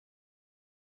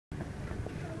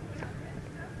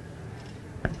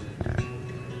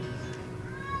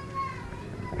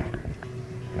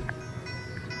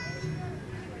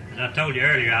I told you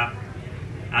earlier,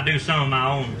 I do some of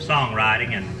my own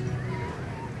songwriting, and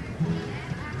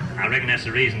I reckon that's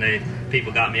the reason that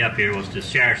people got me up here, was to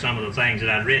share some of the things that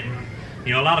I'd written.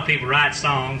 You know, a lot of people write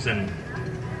songs and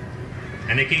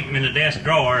they keep them in a desk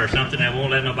drawer or something. They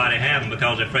won't let nobody have them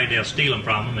because they're afraid they'll steal them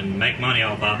from them and make money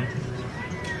off of them.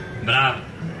 But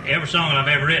every song that I've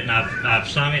ever written, I've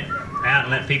sung it out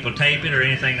and let people tape it or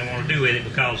anything they want to do with it,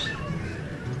 because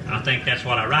I think that's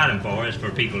what I write them for, is for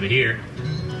people to hear.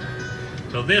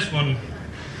 So this one,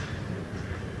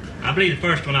 I believe the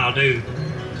first one I'll do,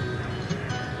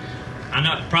 I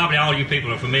know probably all you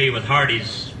people are familiar with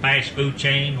Hardee's fast food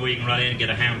chain, where you can run in and get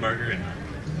a hamburger and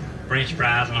French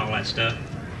fries and all that stuff.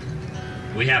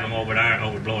 We have them over there,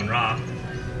 over Blowing Rock,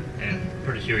 and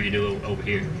pretty sure you do over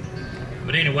here.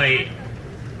 But anyway,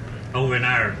 over in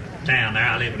our town there,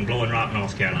 I live in Blowing Rock,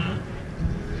 North Carolina.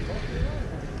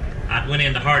 I went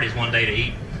into Hardee's one day to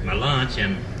eat my lunch,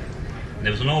 and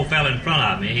there was an old fella in front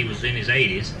of me. He was in his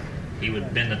 80s. He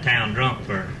had been to town drunk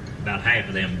for about half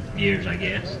of them years, I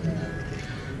guess.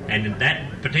 And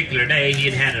that particular day, he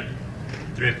had had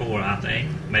 3 or 4, I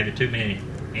think, maybe too many.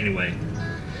 Anyway,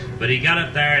 but he got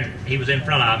up there and he was in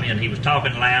front of me and he was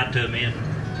talking loud to me,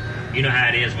 and you know how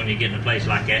it is when you get in a place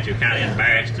like that, you're kind of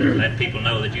embarrassed to let people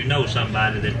know that you know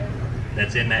somebody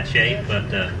that's in that shape.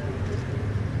 But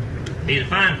he's a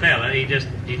fine fella. He just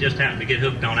happened to get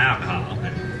hooked on alcohol.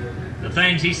 And the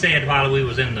things he said while we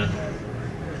was in the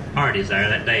Hardee's there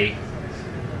that day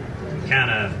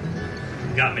kind of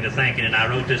got me to thinking, and I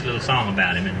wrote this little song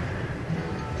about him.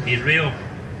 And he's real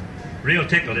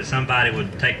tickled that somebody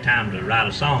would take time to write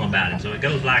a song about him. So it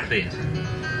goes like this.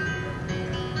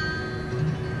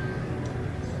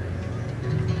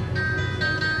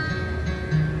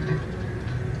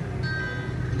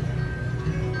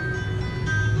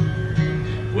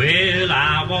 Well,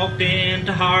 I walked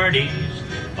into Hardee's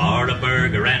for a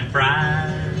burger and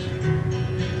fries,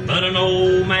 but an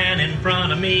old man in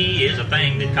front of me is a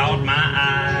thing that caught my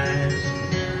eyes.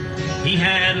 He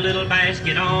had a little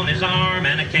basket on his arm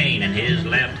and a cane in his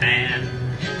left hand.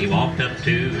 He walked up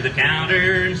to the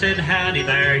counter and said, "Howdy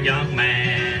there, young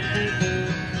man."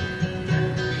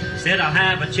 He said, "I'll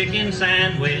have a chicken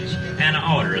sandwich and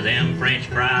I'll order them French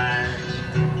fries.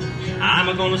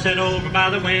 I'm gonna sit over by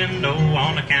the window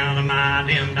on account of my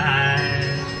dimmed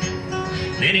eyes."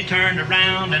 Then he turned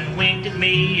around and winked at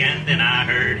me, and then I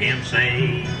heard him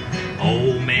say,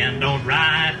 "Old men don't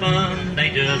ripen,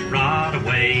 they just rot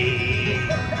away."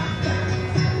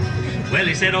 Well,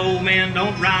 he said, "Old men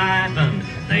don't ripen,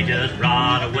 they just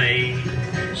rot away.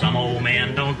 Some old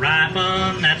men don't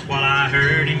ripen," that's what I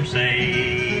heard him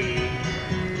say.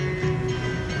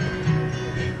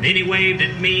 Then he waved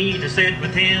at me to sit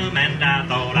with him, and I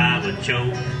thought I would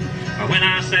choke. For when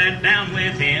I sat down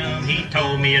with him, he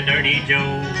told me a dirty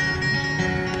joke.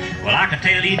 Well, I could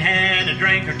tell he'd had a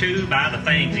drink or two by the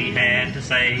things he had to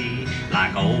say.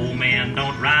 Like old men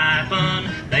don't ripen,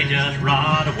 they just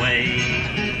rot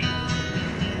away.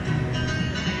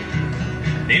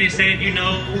 Then he said, "You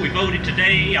know, we voted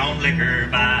today on liquor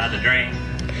by the drink."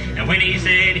 And when he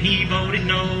said he voted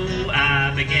no,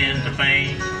 I began to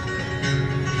think,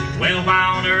 well, why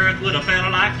on earth would a fella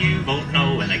like you vote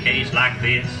no in a case like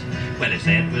this? Well, he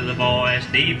said with a voice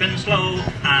deep and slow,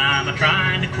 "I'm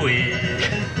a-trying to quit."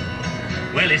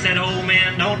 Well, he said, "Old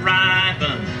men don't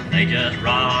ripen, they just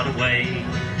rot away.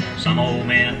 Some old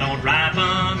men don't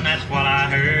ripen," that's what I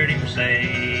heard him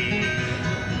say.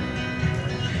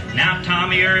 Now,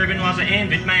 Tommy Irvin was an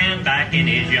envied man back in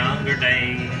his younger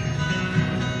days.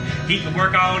 He could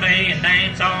work all day and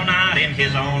dance all night in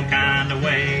his own kind of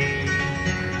way.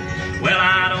 Well,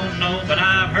 I don't know, but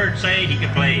I've heard say he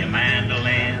could play a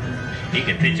mandolin. He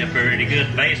could pitch a pretty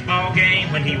good baseball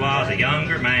game when he was a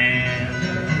younger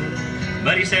man.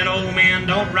 But he said, "Old men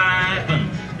don't ripen,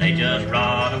 they just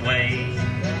rot away.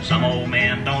 Some old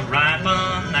men don't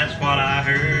ripen," that's what I